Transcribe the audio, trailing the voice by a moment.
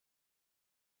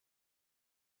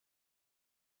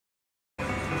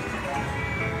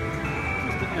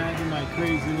making my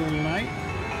crazy little night.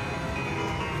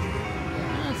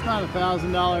 It's not a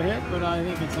 $1,000 hit, but I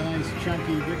think it's a nice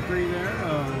chunky victory there.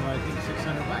 I think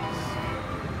 600 bucks.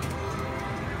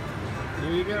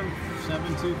 There you go,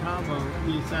 7-2 combo.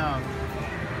 Peace out.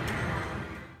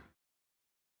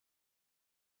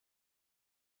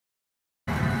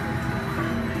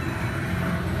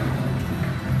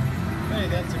 Hey,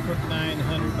 that's a quick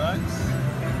 900 bucks.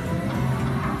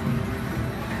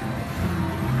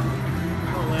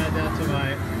 I'll add that to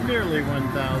my nearly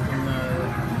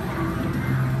 $1,000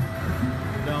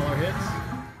 dollar hits.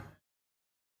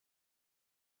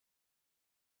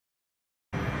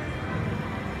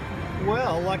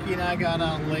 Well, Lucky and I got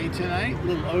out late tonight.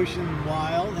 Little Ocean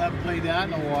Wild. Haven't played that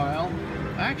in a while.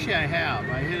 Actually, I have.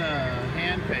 I hit a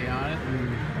hand pay on it and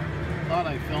thought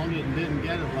I filmed it and didn't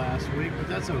get it last week, but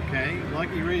that's okay.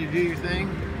 Lucky, you ready to do your thing?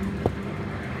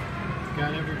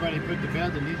 Got everybody put to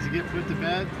bed that needs to get put to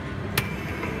bed.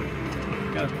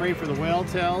 Got to pray for the whale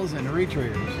tails and the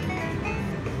retriggers.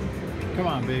 Come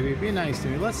on, baby, be nice to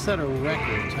me. Let's set a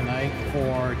record tonight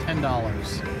for $10.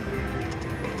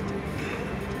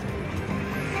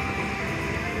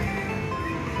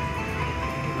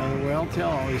 Another whale tail,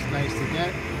 always nice to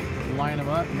get. Line them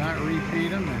up, not repeat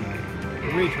them, and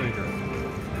a retrigger.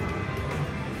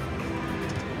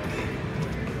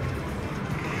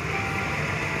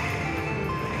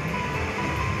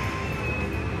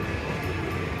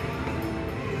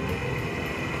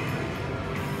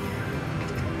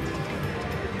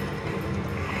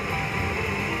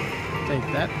 Take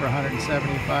that for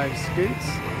 175 scoots.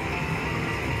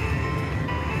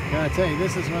 Gotta tell you,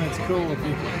 this is when it's cool if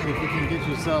you can get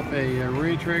yourself a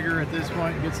retrigger at this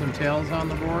point, get some tails on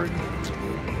the board.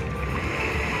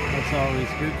 That's always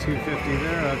good. 250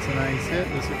 there. That's a nice hit.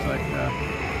 This looks like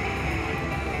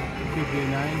could be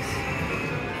nice.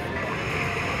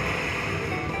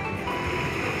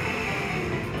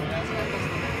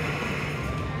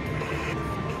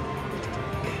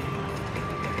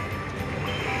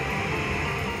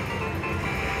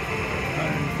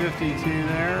 $152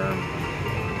 there.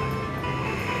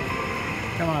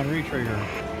 Come on, retrigger.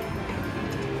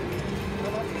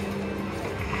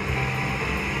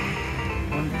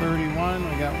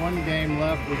 $131. We got one game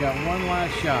left. We got one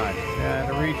last shot at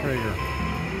a retrigger.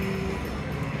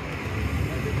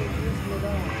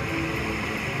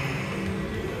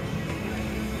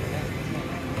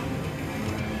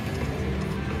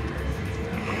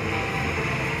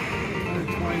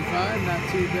 $125, not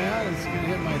too bad. It's going to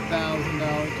hit my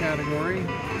 $1,000 category.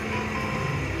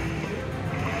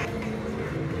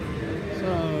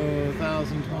 So,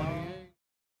 1,028.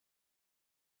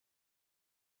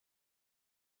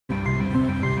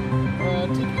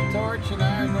 Tiki Torch and I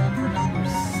are going for number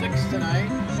 6 tonight.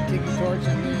 Tiki Torch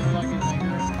and me and Lucky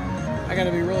Finger. I got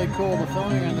to be really cool. The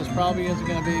filming on this probably isn't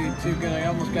going to be too good. I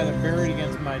almost got it buried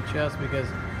against my chest because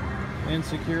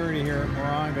insecurity here at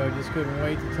Morongo just couldn't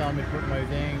wait to tell me to put my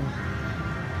dang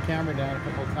camera down a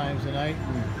couple of times tonight.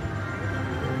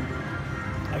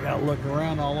 I gotta look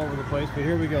around all over the place, but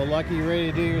here we go. Lucky, you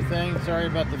ready to do your thing? Sorry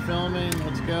about the filming.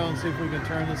 Let's go and see if we can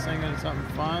turn this thing into something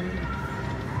fun.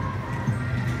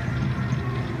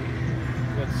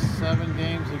 Got 7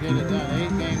 games to get it done, 8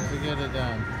 games to get it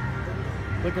done.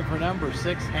 Looking for number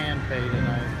 6 hand pay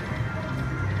tonight.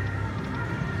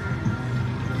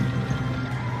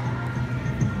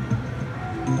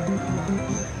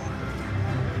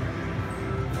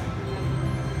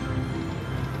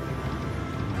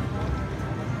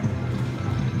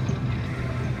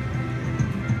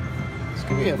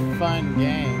 Be a fun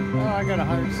game. Oh, I got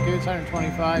 100 scoots,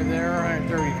 125 there,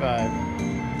 135.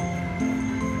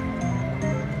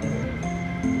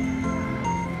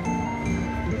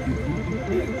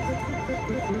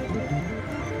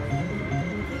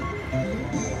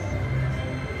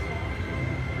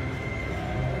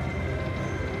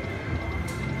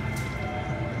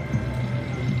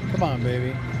 Come on,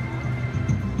 baby.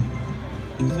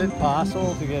 Is it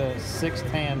possible to get a 6th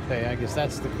hand pay? I guess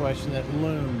that's the question that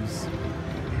looms.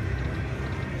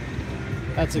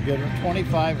 That's a good one.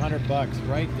 2,500 bucks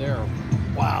right there.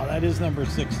 Wow, that is number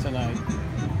 6 tonight.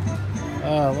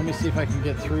 Let me see if I can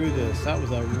get through this. That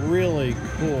was a really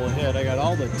cool hit. I got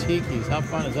all the tikis. How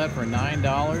fun is that for $9?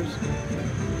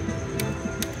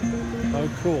 Oh,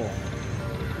 cool.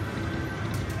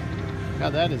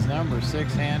 God, that is number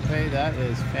 6 hand pay. That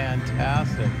is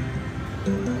fantastic.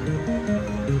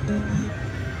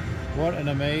 What an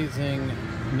amazing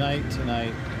night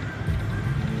tonight.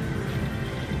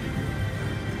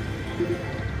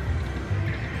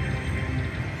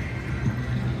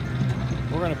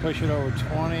 We're going to push it over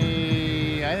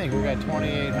 20. I think we got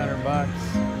 2,800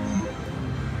 bucks.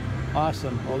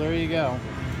 Awesome. Well, there you go.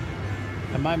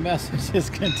 And my message is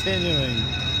continuing.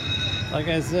 Like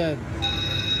I said,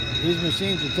 these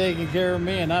machines are taking care of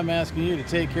me, and I'm asking you to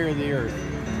take care of the earth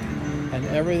and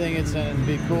everything it's in, and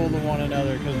be cool to one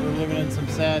another, because we're living in some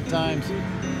sad times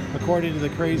according to the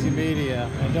crazy media.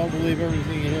 And don't believe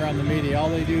everything you hear on the media. All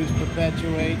they do is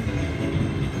perpetuate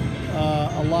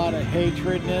a lot of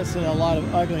hatredness and a lot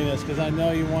of ugliness, because I can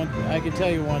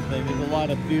tell you one thing, there's a lot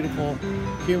of beautiful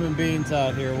human beings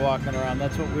out here walking around.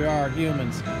 That's what we are,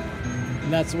 humans.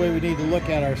 And that's the way we need to look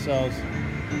at ourselves.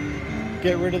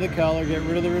 Get rid of the color, get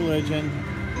rid of the religion.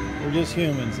 We're just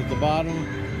humans. At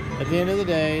the end of the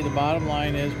day, the bottom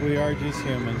line is we are just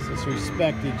humans. Let's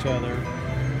respect each other.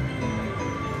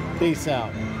 Peace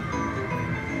out.